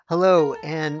Hello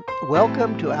and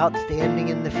welcome to Outstanding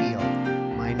in the Field.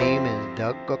 My name is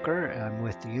Doug Gooker. I'm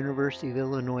with the University of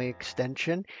Illinois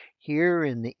Extension here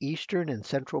in the eastern and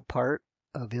central part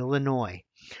of Illinois.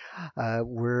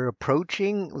 We're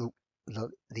approaching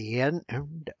the end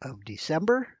of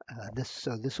December.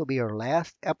 This will be our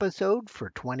last episode for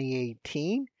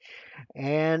 2018,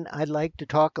 and I'd like to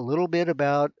talk a little bit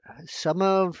about some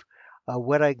of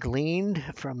what I gleaned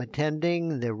from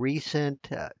attending the recent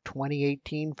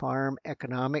 2018 Farm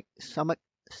Economic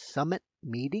Summit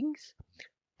meetings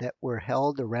that were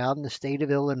held around the state of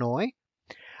Illinois.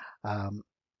 Um,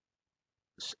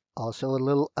 Also, a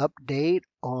little update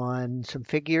on some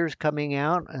figures coming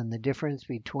out and the difference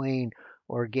between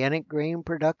organic grain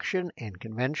production and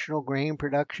conventional grain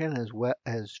production,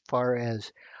 as far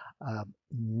as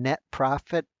net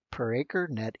profit per acre,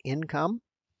 net income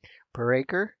per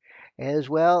acre, as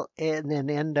well, and then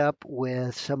end up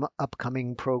with some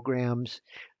upcoming programs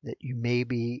that you may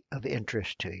be of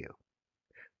interest to you.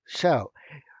 So,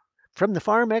 from the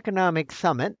Farm Economic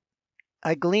Summit,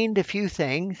 I gleaned a few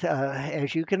things.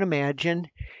 As you can imagine,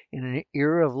 in an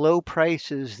era of low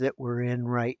prices that we're in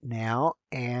right now,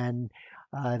 and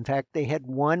in fact, they had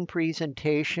one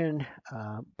presentation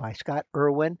by Scott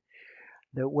Irwin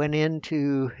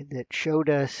that showed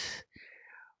us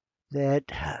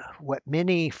that what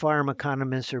many farm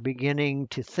economists are beginning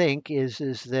to think is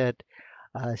that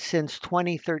since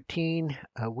 2013,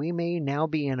 we may now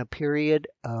be in a period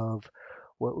of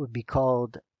what would be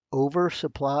called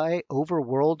oversupply, over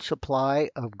world supply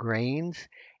of grains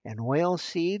and oil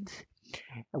seeds,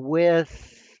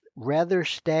 with rather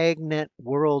stagnant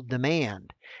world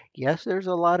demand. Yes, there's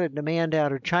a lot of demand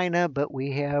out of China, but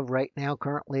we have right now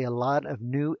currently a lot of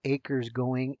new acres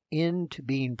going into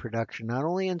bean production, not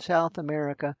only in South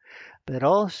America, but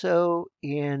also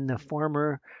in the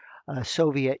former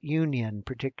Soviet Union,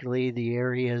 particularly the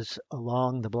areas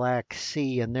along the Black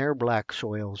Sea and their black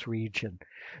soils region.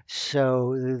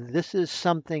 So this is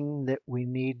something that we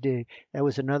need to, that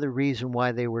was another reason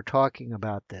why they were talking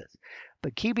about this.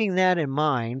 But keeping that in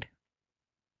mind,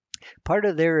 part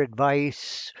of their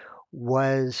advice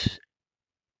was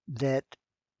that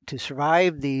to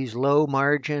survive these low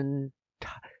margin,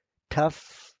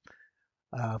 tough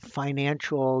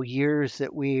financial years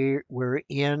that we're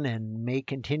in and may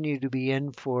continue to be in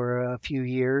for a few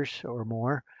years or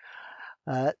more,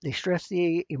 they stress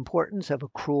the importance of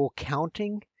accrual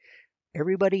counting.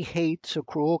 Everybody hates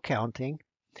accrual counting,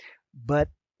 but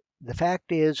the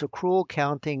fact is, accrual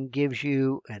counting gives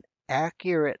you an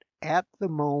accurate, at the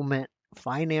moment,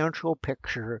 financial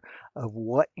picture of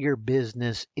what your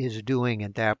business is doing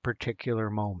at that particular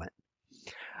moment.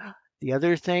 The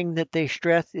other thing that they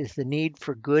stress is the need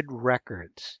for good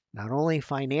records, not only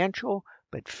financial,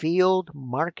 but field,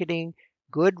 marketing,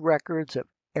 good records of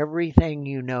everything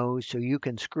you know so you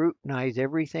can scrutinize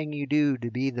everything you do to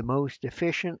be the most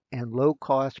efficient and low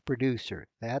cost producer.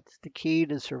 That's the key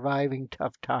to surviving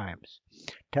tough times,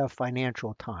 tough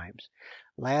financial times.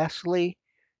 Lastly,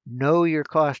 know your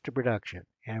cost of production.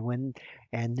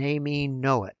 And they mean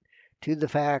know it, to the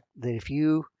fact that if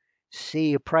you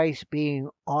see a price being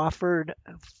offered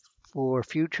for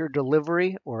future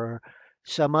delivery or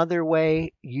some other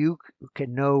way, you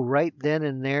can know right then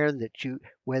and there that you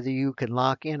whether you can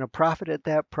lock in a profit at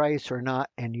that price or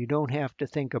not, and you don't have to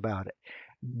think about it.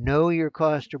 Know your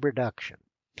cost of production.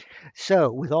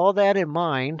 So, with all that in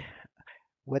mind,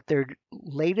 what their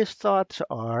latest thoughts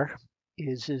are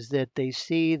is that they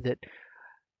see that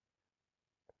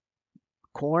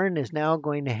corn is now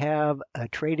going to have a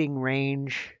trading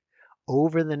range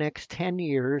over the next 10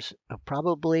 years of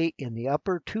probably in the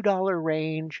upper $2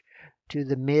 range to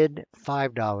the mid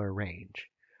 $5 range,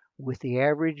 with the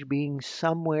average being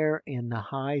somewhere in the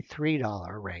high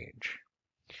 $3 range.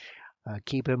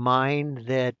 Keep in mind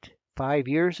that 5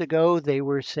 years ago they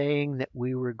were saying that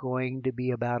we were going to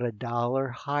be about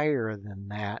 $1 higher than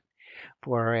that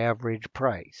for our average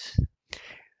price.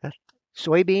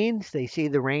 Soybeans, they see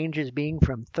the range as being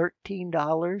from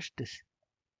 $13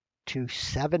 to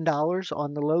 $7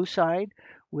 on the low side,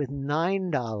 with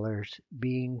 $9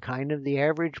 being kind of the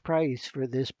average price for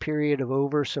this period of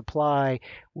oversupply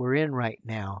we're in right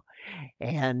now.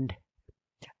 And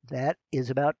that is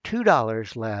about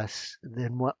 $2 less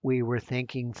than what we were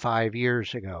thinking 5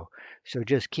 years ago. So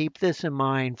just keep this in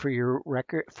mind for your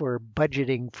record for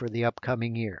budgeting for the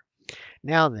upcoming year.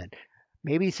 Now then,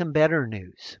 maybe some better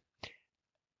news.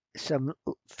 Some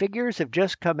figures have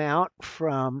just come out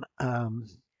from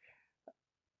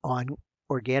on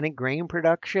organic grain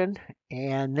production,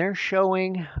 and they're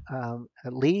showing,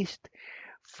 at least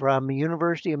from the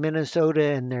University of Minnesota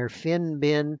and their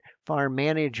FinBin farm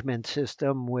management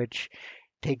system, which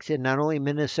takes in not only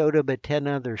Minnesota but 10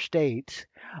 other states,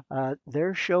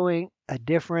 they're showing a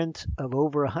difference of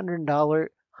over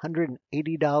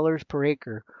 $180 per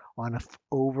acre on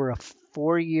over a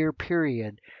 4-year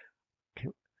period.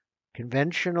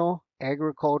 Conventional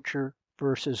agriculture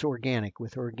versus organic,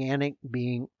 with organic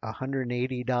being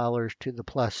 $180 to the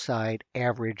plus side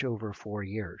average over 4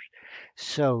 years.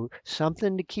 So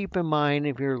something to keep in mind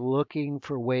if you're looking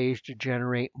for ways to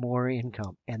generate more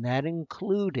income. And that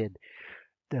included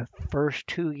the first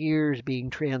 2 years being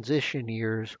transition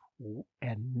years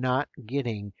and not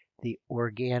getting the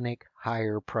organic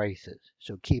higher prices.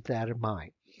 So keep that in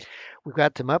mind. We've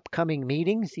got some upcoming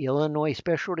meetings. The Illinois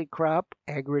Specialty Crop,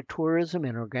 Agritourism,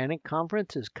 and Organic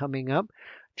Conference is coming up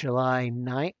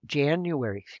January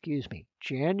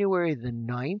the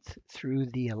 9th through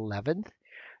the 11th.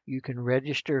 You can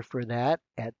register for that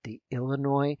at the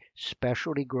Illinois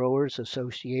Specialty Growers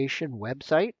Association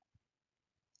website.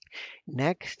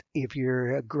 Next, if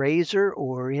you're a grazer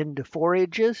or into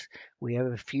forages, we have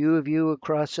a few of you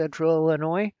across central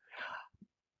Illinois.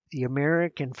 The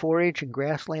American Forage and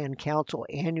Grassland Council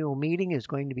annual meeting is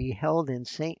going to be held in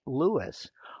St.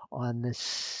 Louis on the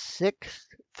 6th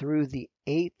through the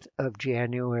 8th of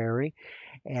January.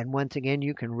 And once again,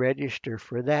 you can register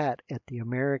for that at the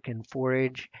American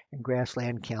Forage and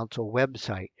Grassland Council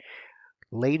website.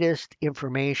 Latest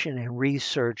information and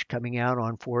research coming out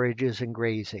on forages and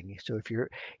grazing. So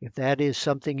if that is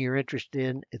something you're interested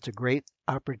in, it's a great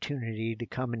opportunity to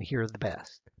come and hear the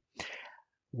best.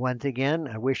 Once again,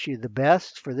 I wish you the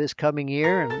best for this coming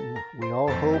year, and we all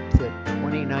hope that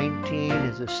 2019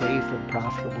 is a safe and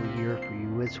profitable year for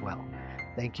you as well.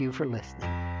 Thank you for listening.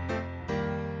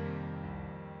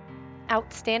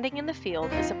 Outstanding in the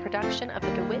Field is a production of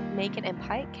the DeWitt, Macon, and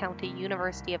Piatt County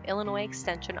University of Illinois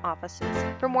Extension offices.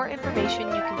 For more information,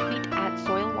 you can tweet at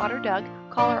Soil Water Doug,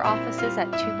 call our offices at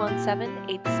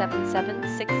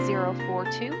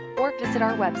 217-877-6042, or visit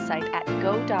our website at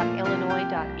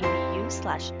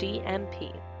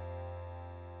go.illinois.edu/DMP.